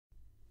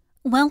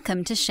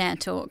Welcome to Share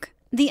Talk,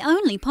 the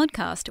only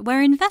podcast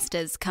where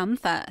investors come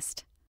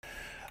first.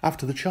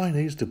 After the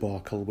Chinese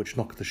debacle, which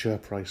knocked the share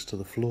price to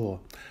the floor,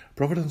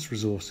 Providence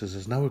Resources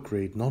has now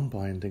agreed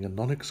non-binding and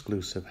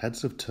non-exclusive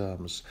heads of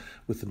terms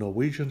with the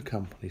Norwegian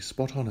company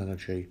SpotOn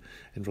Energy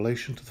in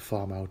relation to the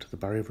farm-out of the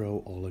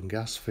Barryroe oil and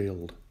gas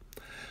field.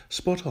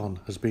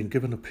 SpotOn has been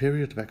given a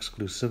period of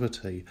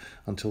exclusivity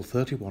until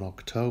 31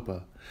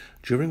 October,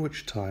 during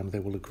which time they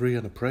will agree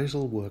an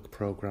appraisal work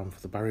programme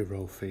for the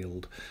Barryroe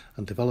field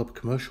and develop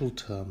commercial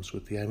terms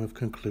with the aim of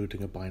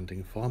concluding a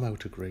binding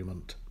farm-out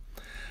agreement.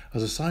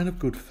 As a sign of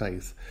good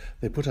faith,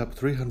 they put up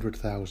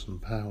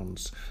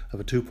 £300,000 of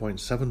a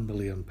 £2.7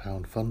 million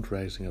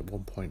fundraising at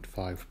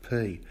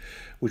 1.5p,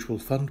 which will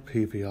fund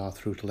PVR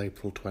through till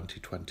April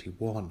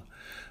 2021.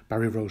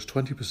 Barryroe's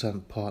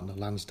 20% partner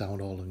Lansdowne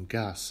Oil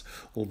Gas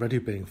already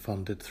being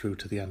funded through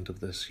to the end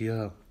of this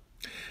year.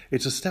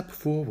 It's a step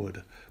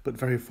forward, but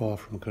very far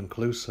from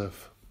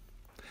conclusive.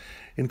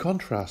 In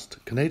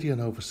contrast, Canadian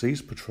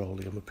Overseas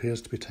Petroleum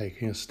appears to be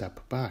taking a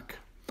step back.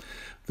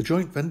 The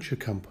joint venture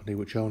company,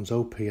 which owns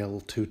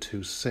OPL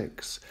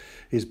 226,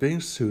 is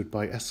being sued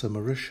by Essa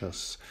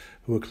Mauritius,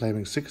 who are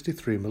claiming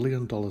 $63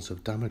 million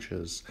of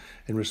damages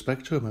in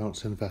respect to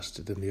amounts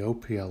invested in the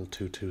OPL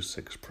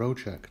 226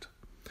 project.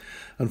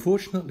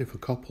 Unfortunately for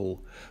Koppel,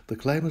 the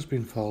claim has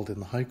been filed in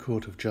the High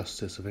Court of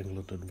Justice of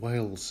England and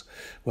Wales,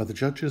 where the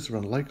judges are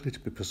unlikely to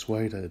be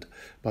persuaded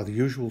by the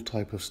usual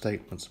type of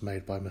statements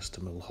made by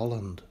Mr.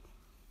 Mulholland.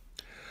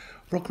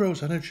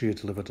 Providence Energy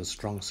delivered a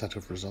strong set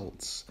of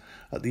results.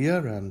 At the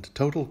year-end,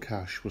 total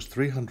cash was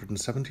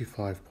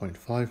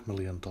 $375.5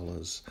 million,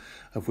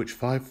 of which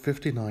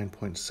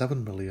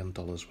 $59.7 million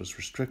was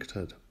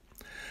restricted.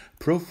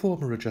 Pro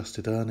forma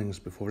adjusted earnings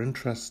before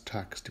interest,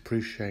 tax,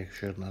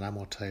 depreciation and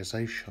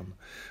amortization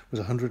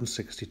was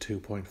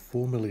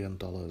 $162.4 million.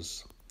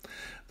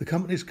 The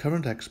company's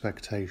current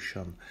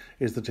expectation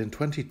is that in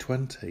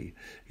 2020,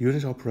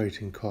 unit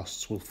operating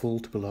costs will fall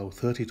to below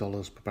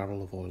 $30 per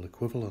barrel of oil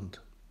equivalent.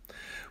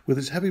 With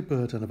its heavy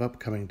burden of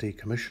upcoming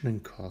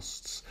decommissioning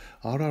costs,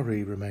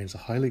 RRE remains a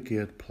highly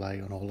geared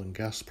play on oil and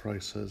gas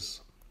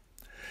prices.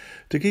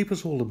 To keep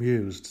us all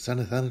amused,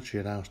 Zenith Energy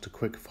announced a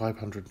quick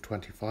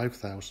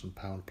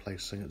 £525,000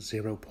 placing at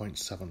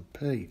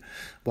 0.7p,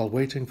 while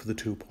waiting for the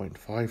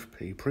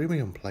 2.5p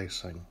premium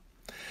placing.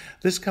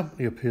 This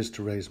company appears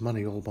to raise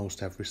money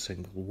almost every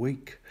single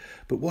week,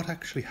 but what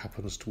actually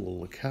happens to all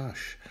the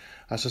cash?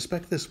 I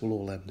suspect this will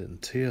all end in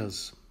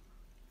tears.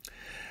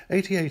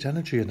 88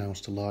 Energy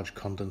announced a large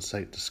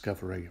condensate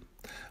discovery.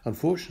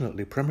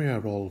 Unfortunately, Premier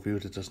Oil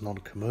viewed it as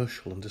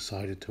non-commercial and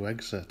decided to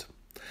exit.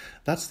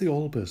 That's the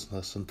oil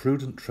business, and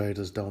prudent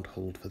traders don't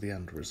hold for the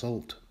end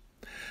result.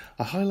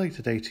 I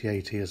highlighted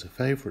 8080 as a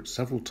favourite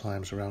several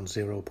times around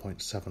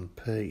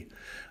 0.7p,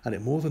 and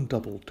it more than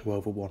doubled to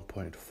over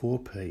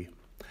 1.4p.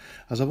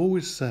 As I've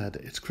always said,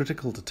 it's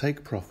critical to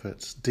take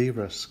profits,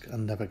 de-risk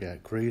and never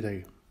get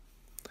greedy.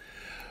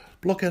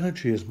 Block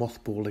Energy is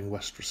mothballing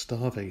West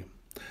Rustavi.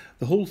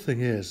 The whole thing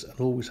is, and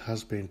always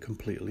has been,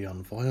 completely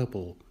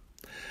unviable.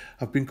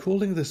 I've been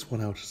calling this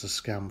one out as a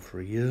scam for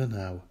a year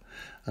now,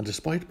 and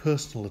despite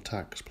personal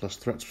attacks plus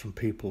threats from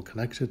people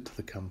connected to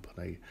the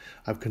company,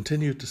 I've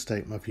continued to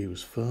state my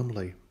views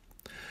firmly.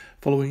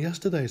 Following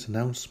yesterday's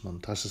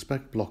announcement, I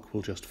suspect Block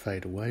will just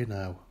fade away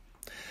now.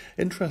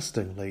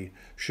 Interestingly,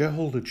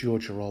 shareholder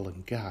Georgia Oil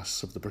and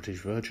Gas of the British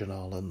Virgin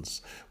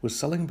Islands was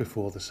selling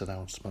before this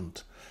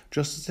announcement,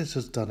 just as it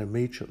has done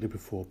immediately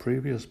before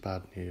previous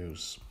bad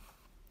news.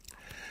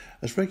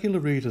 As regular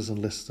readers and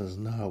listeners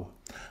know,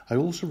 I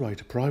also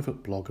write a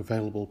private blog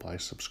available by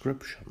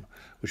subscription,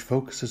 which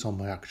focuses on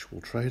my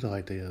actual trade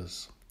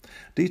ideas.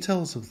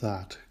 Details of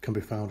that can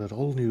be found at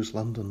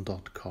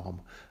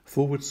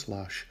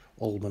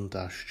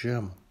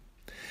allnewslondon.com/Allman-Jim.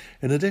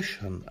 In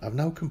addition, I've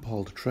now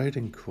compiled a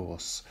trading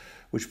course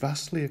which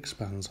vastly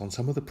expands on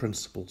some of the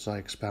principles I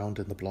expound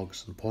in the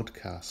blogs and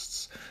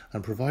podcasts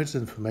and provides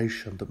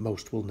information that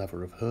most will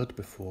never have heard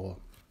before.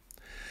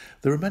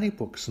 There are many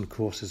books and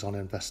courses on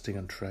investing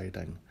and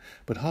trading,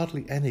 but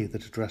hardly any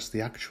that address the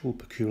actual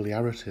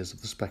peculiarities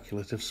of the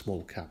speculative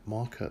small-cap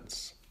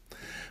markets.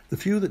 The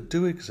few that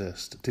do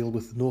exist deal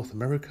with the North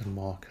American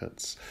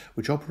markets,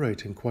 which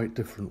operate in quite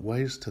different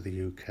ways to the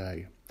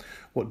UK.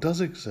 What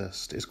does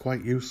exist is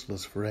quite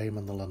useless for AIM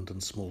and the London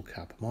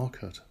small-cap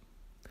market.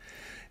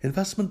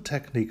 Investment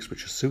techniques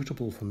which are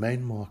suitable for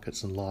main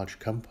markets and large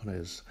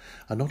companies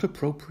are not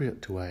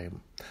appropriate to AIM,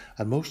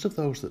 and most of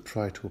those that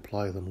try to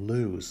apply them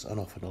lose, and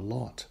often a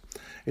lot.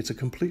 It's a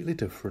completely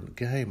different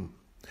game.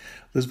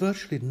 There's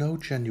virtually no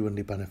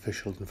genuinely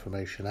beneficial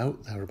information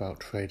out there about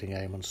trading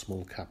AIM and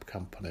small cap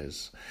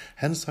companies,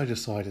 hence I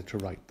decided to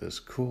write this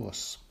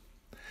course.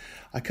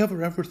 I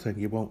cover everything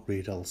you won't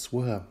read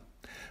elsewhere,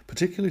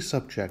 particularly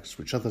subjects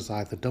which others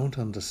either don't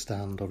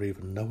understand or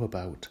even know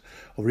about,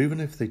 or even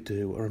if they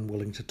do, are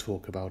unwilling to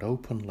talk about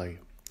openly.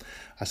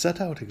 I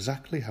set out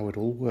exactly how it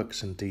all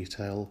works in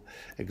detail,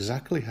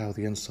 exactly how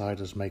the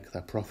insiders make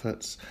their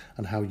profits,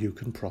 and how you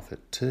can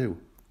profit too.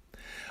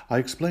 I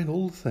explain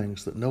all the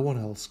things that no one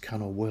else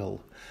can or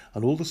will,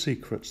 and all the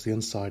secrets the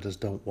insiders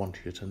don't want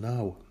you to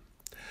know.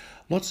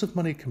 Lots of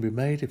money can be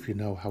made if you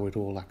know how it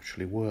all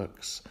actually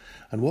works,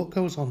 and what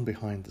goes on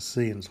behind the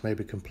scenes may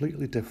be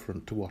completely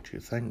different to what you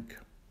think.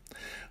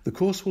 The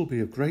course will be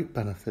of great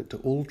benefit to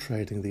all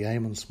trading the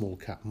AIM and small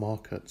cap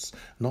markets,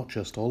 not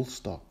just all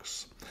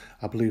stocks.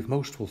 I believe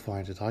most will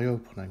find it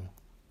eye-opening.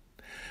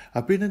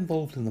 I've been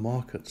involved in the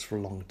markets for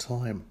a long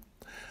time.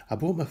 I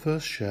bought my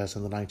first shares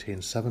in the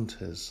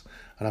 1970s,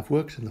 and I've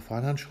worked in the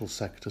financial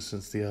sector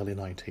since the early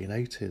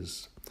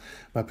 1980s.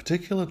 My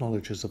particular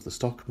knowledge is of the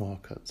stock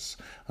markets,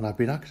 and I've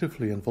been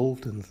actively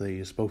involved in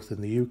these both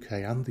in the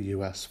UK and the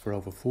US for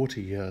over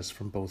 40 years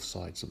from both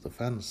sides of the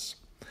fence.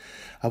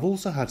 I've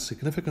also had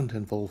significant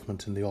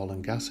involvement in the oil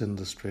and gas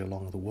industry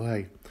along the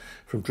way,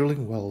 from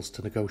drilling wells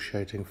to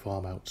negotiating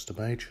farm-outs to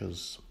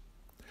majors.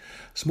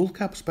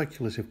 Small-cap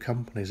speculative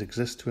companies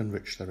exist to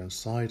enrich their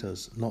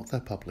insiders, not their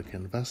public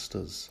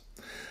investors,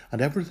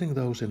 and everything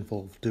those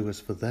involved do is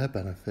for their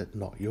benefit,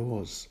 not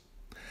yours.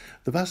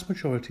 The vast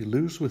majority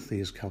lose with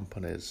these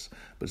companies,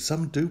 but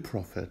some do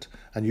profit,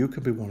 and you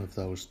can be one of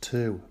those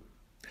too.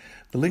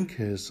 The link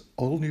is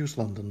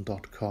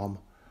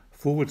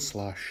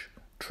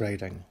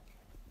oilnewslondon.com/trading.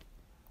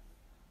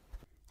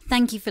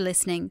 Thank you for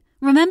listening.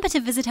 Remember to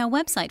visit our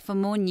website for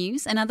more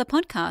news and other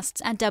podcasts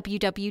at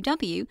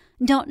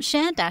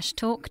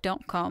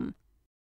www.share-talk.com.